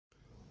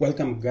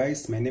Welcome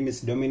guys, my name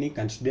is Dominic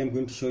and today I'm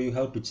going to show you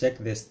how to check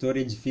the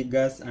storage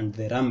figures and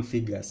the RAM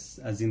figures,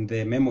 as in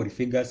the memory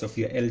figures of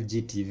your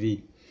LG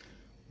TV.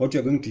 What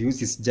you're going to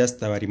use is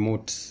just our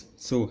remote.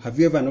 So have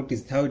you ever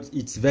noticed how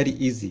it's very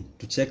easy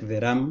to check the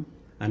RAM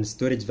and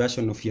storage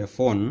version of your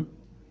phone,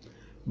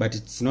 but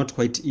it's not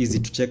quite easy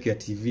to check your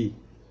TV?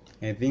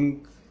 I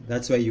think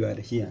that's why you are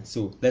here.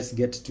 So let's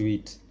get to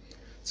it.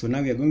 So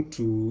now we are going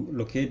to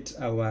locate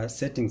our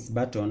settings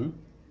button.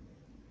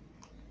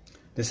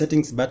 The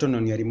settings button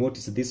on your remote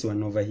is this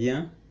one over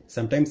here.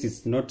 Sometimes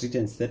it's not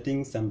written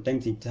settings,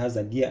 sometimes it has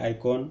a gear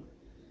icon,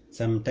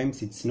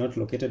 sometimes it's not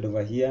located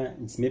over here,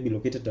 it's maybe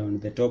located on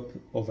the top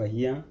over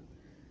here.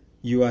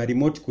 Your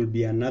remote could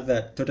be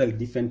another totally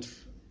different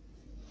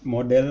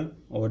model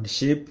or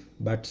shape,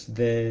 but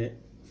the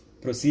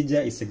procedure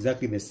is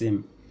exactly the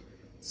same.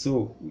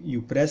 So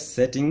you press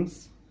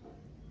settings,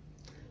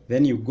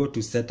 then you go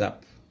to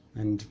setup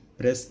and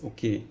press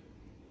OK.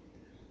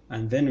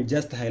 And then you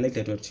just highlight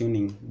auto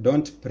tuning.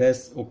 Don't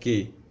press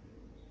OK.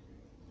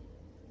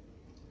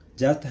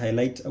 Just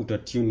highlight auto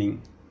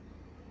tuning.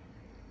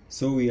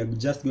 So we are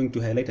just going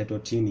to highlight auto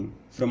tuning.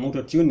 From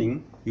auto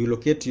tuning, you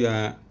locate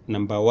your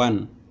number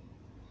 1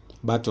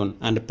 button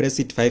and press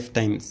it 5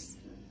 times.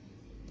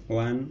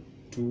 1,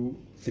 2,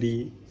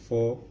 3,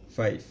 4,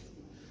 5.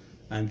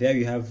 And there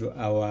you have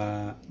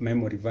our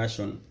memory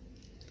version.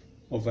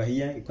 Over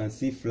here you can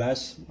see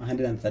flash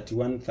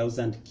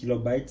 131,000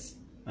 kilobytes.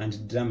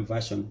 And DRAM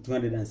version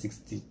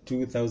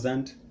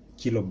 262,000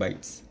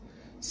 kilobytes.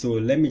 So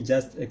let me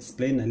just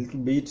explain a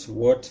little bit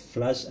what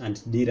flash and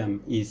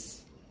DRAM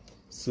is.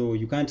 So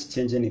you can't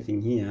change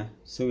anything here,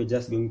 so we're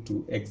just going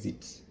to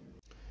exit.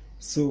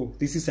 So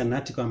this is an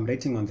article I'm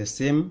writing on the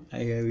same.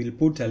 I will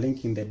put a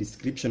link in the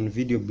description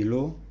video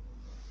below.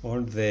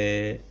 All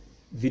the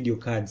video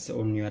cards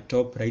on your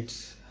top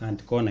right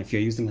hand corner if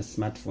you're using a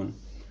smartphone.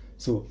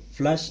 So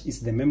flash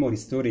is the memory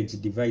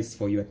storage device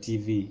for your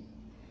TV.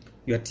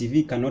 Your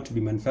TV cannot be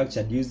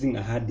manufactured using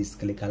a hard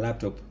disk like a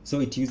laptop,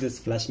 so it uses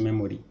flash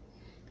memory.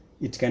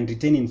 It can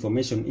retain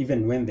information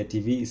even when the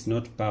TV is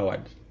not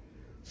powered.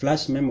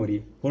 Flash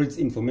memory holds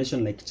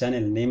information like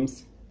channel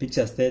names,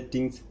 picture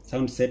settings,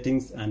 sound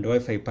settings, and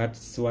Wi-Fi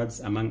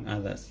passwords, among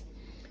others.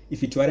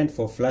 If it weren't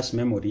for flash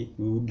memory,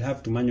 we would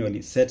have to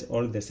manually set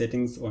all the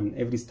settings on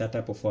every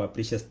startup of our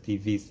precious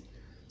TVs.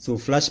 So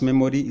flash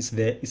memory is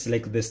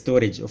like the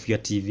storage of your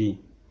TV.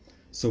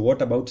 So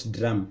what about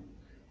DRAM?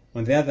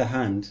 On the other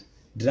hand,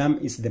 DRAM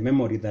is the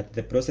memory that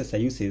the processor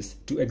uses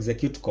to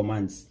execute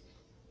commands.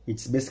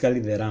 It's basically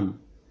the RAM.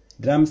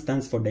 DRAM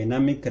stands for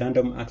Dynamic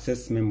Random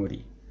Access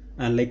Memory.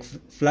 Unlike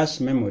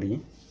flash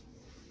memory,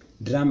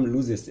 DRAM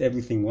loses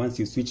everything once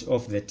you switch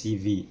off the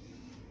TV.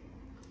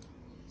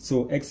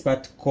 So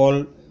experts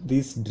call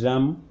this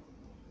DRAM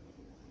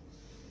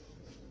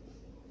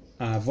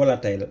a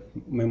volatile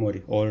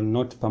memory or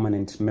not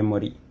permanent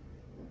memory.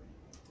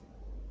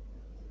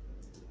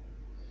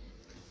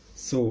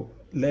 So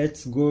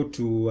let's go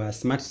to a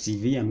smart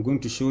TV. I'm going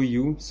to show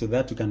you so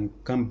that you can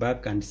come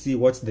back and see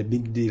what's the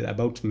big deal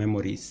about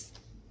memories.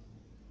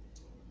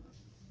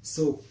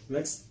 So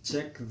let's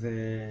check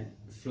the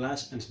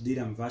flash and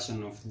DRAM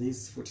version of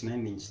this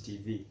 49-inch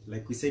TV.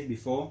 Like we said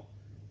before,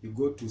 you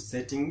go to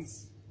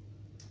settings.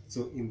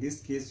 So in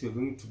this case, you're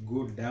going to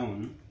go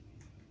down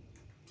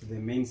to the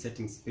main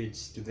settings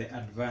page, to the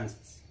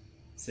advanced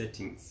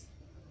settings.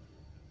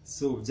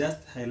 So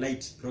just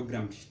highlight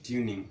programmed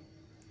tuning.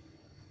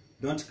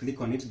 Don't click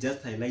on it,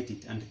 just highlight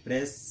it and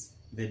press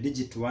the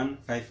digit 1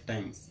 5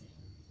 times.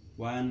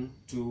 1,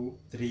 2,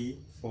 3,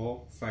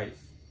 4, 5.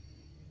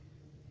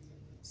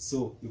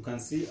 So you can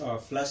see our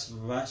flash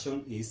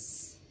version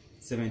is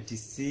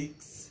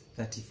 76,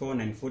 34,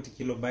 940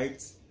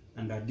 kilobytes,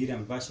 and our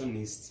DRAM version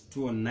is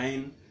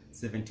 209,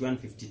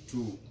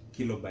 7152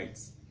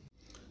 kilobytes.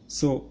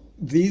 So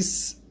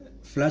these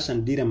flash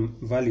and DRAM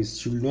values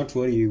should not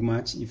worry you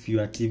much if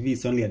your TV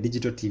is only a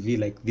digital TV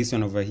like this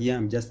one over here.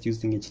 I'm just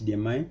using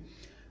HDMI.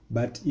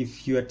 But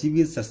if your TV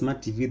is a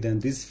smart TV, then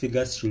these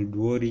figures should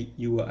worry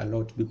you a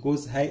lot,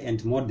 because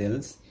high-end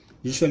models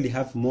usually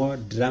have more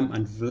DRAM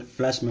and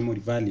flash memory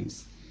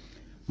values,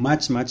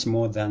 much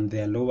more than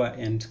their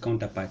lower-end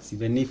counterparts,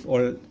 even if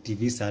all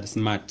TVs are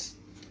smart.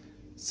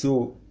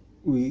 So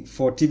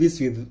for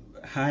TVs with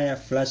higher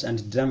flash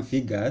and DRAM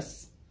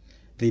figures,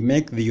 they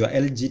make your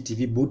LG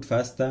TV boot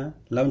faster,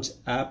 launch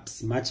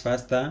apps much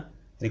faster,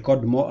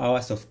 record more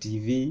hours of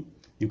TV,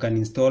 you can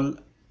install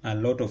a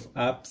lot of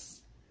apps,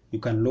 you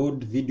can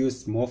load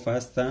videos more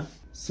faster.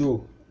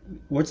 So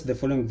watch the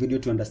following video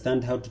to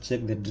understand how to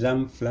check the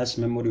DRAM flash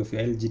memory of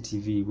your LG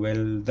TV.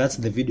 Well, that's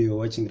the video you're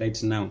watching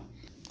right now.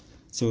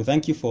 So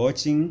thank you for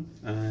watching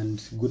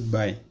and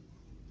goodbye.